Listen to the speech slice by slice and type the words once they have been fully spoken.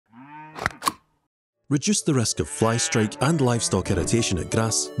Reduce the risk of fly strike and livestock irritation at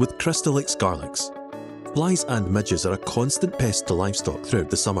grass with Crystalyx Garlyx. Flies and midges are a constant pest to livestock throughout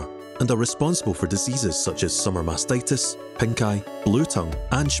the summer and are responsible for diseases such as summer mastitis, pink eye, blue tongue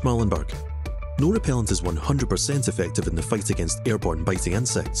and Schmallenberg. No repellent is 100% effective in the fight against airborne biting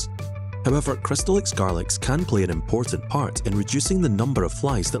insects. However, Crystalyx Garlyx can play an important part in reducing the number of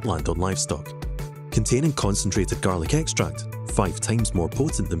flies that land on livestock. Containing concentrated garlic extract, 5 times more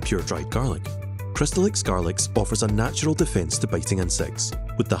potent than pure dried garlic, Crystalyx Garlyx offers a natural defense to biting insects,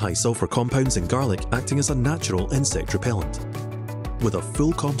 with the high sulfur compounds in garlic acting as a natural insect repellent. With a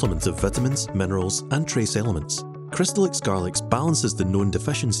full complement of vitamins, minerals and trace elements, Crystalyx Garlyx balances the known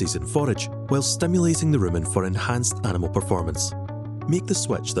deficiencies in forage while stimulating the rumen for enhanced animal performance. Make the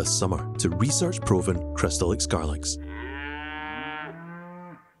switch this summer to research-proven Crystalyx Garlyx.